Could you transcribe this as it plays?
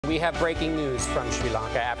We have breaking news from Sri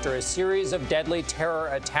Lanka after a series of deadly terror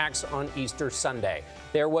attacks on Easter Sunday.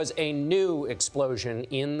 There was a new explosion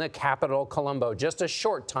in the capital, Colombo, just a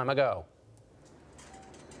short time ago.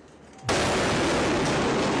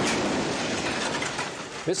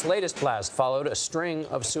 This latest blast followed a string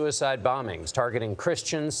of suicide bombings targeting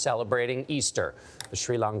Christians celebrating Easter. The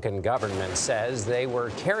Sri Lankan government says they were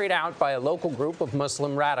carried out by a local group of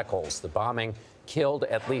Muslim radicals. The bombing killed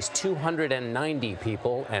at least 290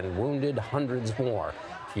 people and wounded hundreds more.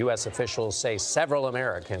 U.S. officials say several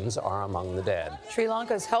Americans are among the dead. Sri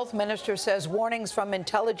Lanka's health minister says warnings from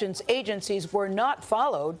intelligence agencies were not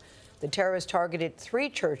followed. The terrorists targeted 3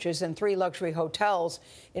 churches and 3 luxury hotels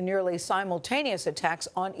in nearly simultaneous attacks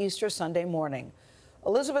on Easter Sunday morning.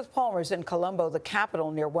 Elizabeth Palmer's in Colombo, the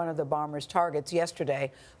capital, near one of the bombers' targets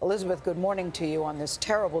yesterday. Elizabeth, good morning to you on this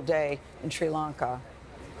terrible day in Sri Lanka.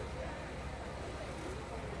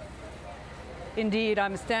 Indeed,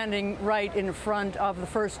 I'm standing right in front of the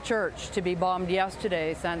first church to be bombed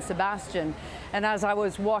yesterday, San Sebastian. And as I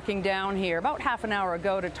was walking down here about half an hour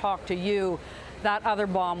ago to talk to you, that other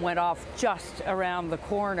bomb went off just around the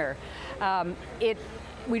corner.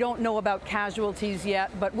 We don't know about casualties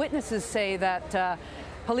yet, but witnesses say that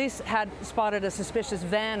police had spotted a suspicious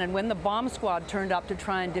van, and when the bomb squad turned up to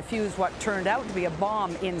try and defuse what turned out to be a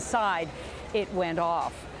bomb inside, it went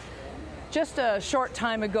off. Just a short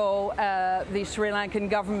time ago, the Sri Lankan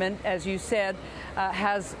government, as you said,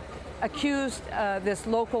 has accused this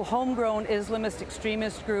local homegrown Islamist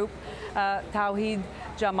extremist group, Tawhid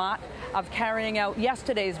Jamaat, of carrying out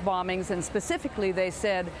yesterday's bombings, and specifically they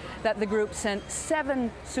said that the group sent 7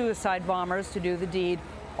 suicide bombers to do the deed,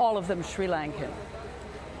 all of them Sri Lankan.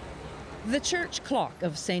 The church clock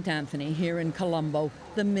of St. Anthony here in Colombo,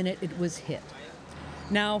 the minute it was hit.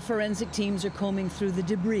 Now forensic teams are combing through the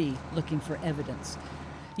debris looking for evidence.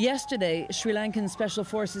 Yesterday, Sri Lankan special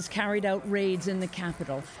forces carried out raids in the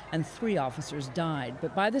capital and 3 officers died.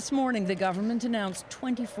 But by this morning, the government announced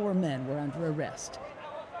 24 men were under arrest.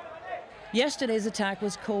 Yesterday's attack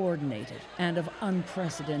was coordinated and of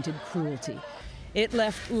unprecedented cruelty. It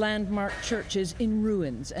left landmark churches in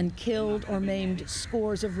ruins and killed or maimed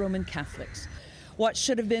scores of Roman Catholics. What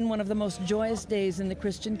should have been one of the most joyous days in the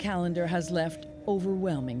Christian calendar has left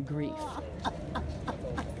overwhelming grief.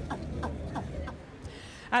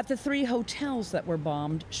 At the 3 hotels that were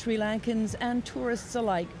bombed, Sri Lankans and tourists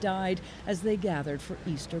alike died as they gathered for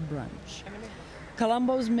Easter brunch.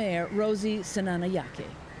 Colombo's mayor, Rosie Senanayake.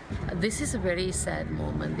 This is a very sad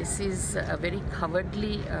moment. This is a very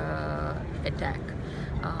cowardly attack.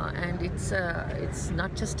 And it's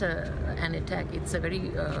not just an attack, it's a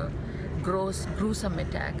very gruesome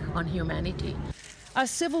attack on humanity. A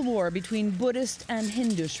civil war between Buddhist and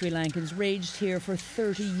Hindu Sri Lankans raged here for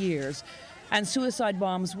 30 years, and suicide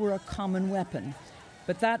bombs were a common weapon.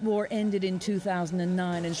 But that war ended in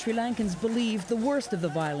 2009, and Sri Lankans believed the worst of the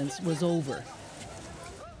violence was over.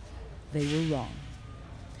 They were wrong.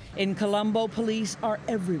 In Colombo, police are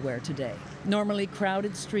everywhere today. Normally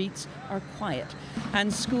crowded streets are quiet,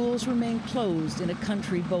 and schools remain closed in a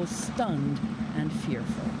country both stunned and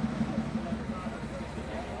fearful.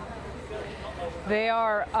 They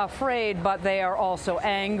are afraid, but they are also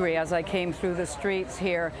angry. As I came through the streets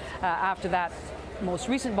here after that most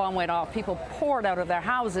recent bomb went off, people poured out of their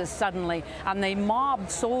houses suddenly, and they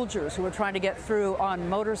mobbed soldiers who were trying to get through on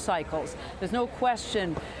motorcycles. There's no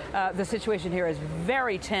question the situation here is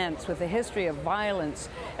very tense. With the history of violence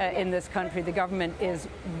in this country, the government is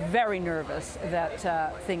very nervous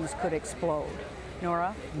that things could explode.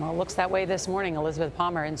 Norah? Well, it looks that way this morning. Elizabeth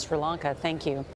Palmer in Sri Lanka. Thank you.